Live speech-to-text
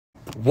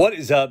What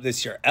is up? This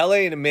is your LA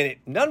in a minute.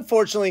 And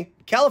unfortunately,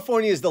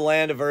 California is the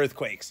land of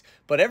earthquakes.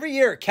 But every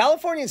year,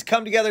 Californians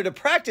come together to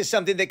practice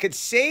something that could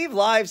save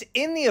lives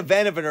in the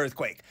event of an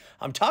earthquake.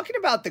 I'm talking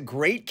about the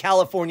Great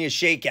California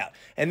Shakeout.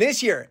 And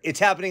this year, it's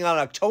happening on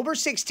October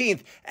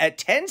 16th at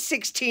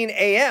 10:16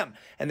 a.m.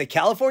 And the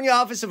California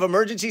Office of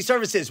Emergency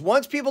Services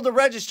wants people to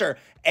register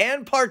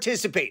and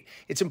participate.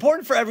 It's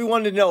important for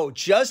everyone to know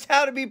just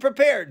how to be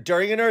prepared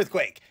during an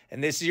earthquake.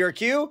 And this is your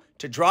cue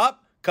to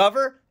drop,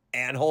 cover,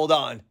 and hold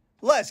on.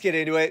 Let's get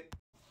into it.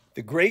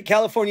 The Great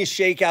California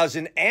Shakeout is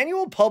an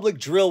annual public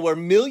drill where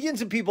millions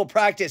of people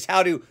practice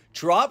how to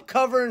drop,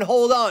 cover, and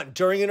hold on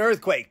during an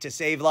earthquake to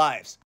save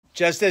lives.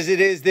 Just as it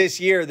is this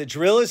year, the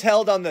drill is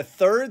held on the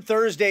third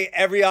Thursday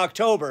every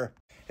October.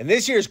 And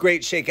this year's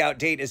Great Shakeout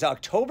date is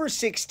October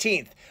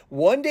 16th,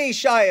 one day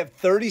shy of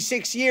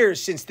 36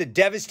 years since the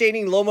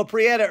devastating Loma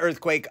Prieta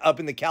earthquake up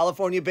in the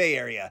California Bay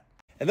Area.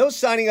 And though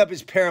signing up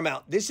is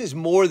paramount, this is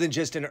more than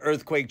just an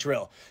earthquake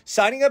drill.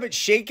 Signing up at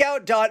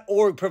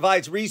ShakeOut.org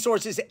provides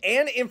resources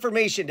and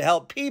information to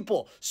help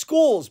people,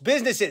 schools,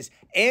 businesses,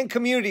 and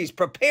communities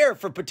prepare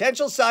for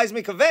potential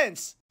seismic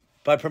events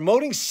by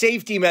promoting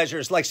safety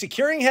measures like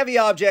securing heavy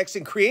objects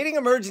and creating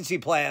emergency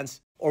plans,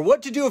 or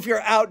what to do if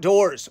you're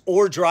outdoors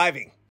or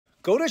driving.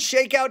 Go to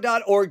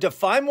ShakeOut.org to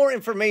find more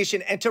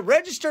information and to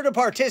register to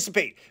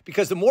participate,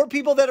 because the more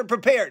people that are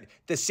prepared,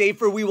 the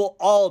safer we will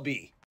all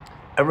be.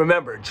 And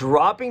remember,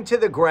 dropping to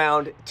the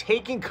ground,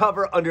 taking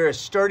cover under a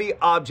sturdy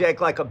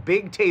object like a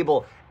big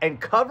table,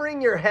 and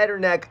covering your head or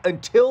neck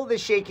until the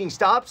shaking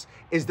stops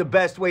is the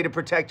best way to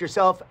protect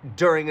yourself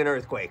during an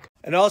earthquake.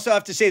 And I also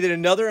have to say that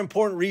another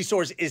important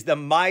resource is the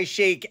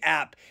MyShake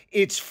app.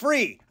 It's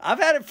free. I've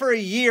had it for a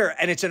year,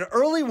 and it's an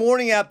early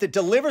warning app that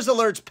delivers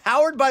alerts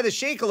powered by the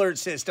Shake Alert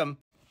system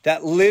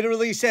that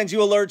literally sends you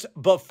alerts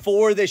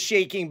before the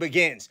shaking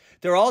begins.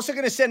 They're also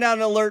going to send out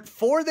an alert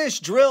for this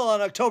drill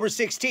on October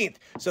 16th,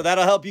 so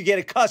that'll help you get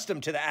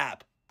accustomed to the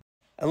app.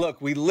 And look,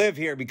 we live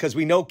here because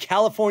we know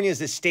California is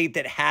the state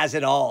that has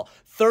it all.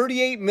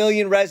 38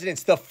 million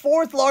residents, the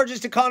fourth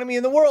largest economy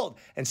in the world,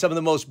 and some of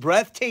the most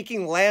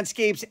breathtaking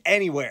landscapes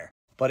anywhere.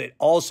 But it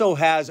also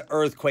has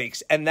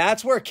earthquakes, and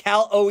that's where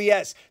Cal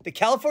OES, the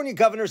California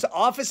Governor's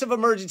Office of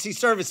Emergency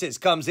Services,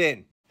 comes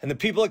in. And the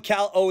people at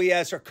Cal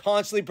OES are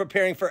constantly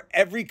preparing for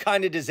every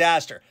kind of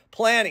disaster,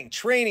 planning,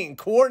 training, and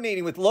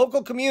coordinating with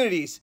local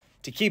communities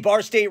to keep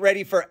our state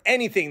ready for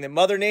anything that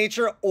Mother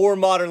Nature or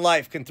modern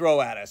life can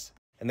throw at us.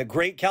 And the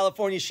Great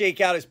California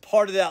Shakeout is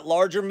part of that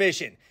larger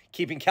mission,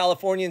 keeping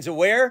Californians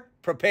aware,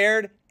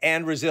 prepared,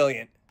 and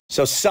resilient.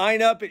 So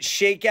sign up at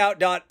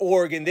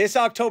shakeout.org, and this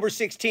October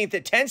 16th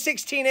at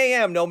 10:16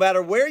 a.m., no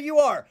matter where you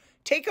are,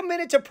 take a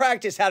minute to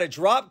practice how to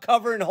drop,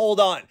 cover, and hold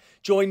on.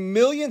 Join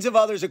millions of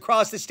others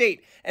across the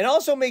state, and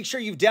also make sure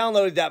you've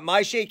downloaded that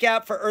MyShake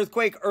app for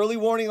earthquake early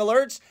warning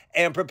alerts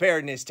and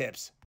preparedness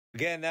tips.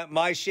 Again, that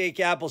MyShake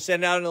app will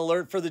send out an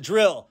alert for the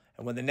drill,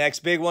 and when the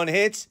next big one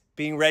hits,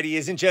 being ready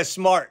isn't just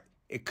smart,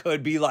 it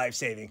could be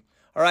life-saving.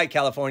 All right,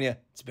 California,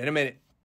 it's been a minute.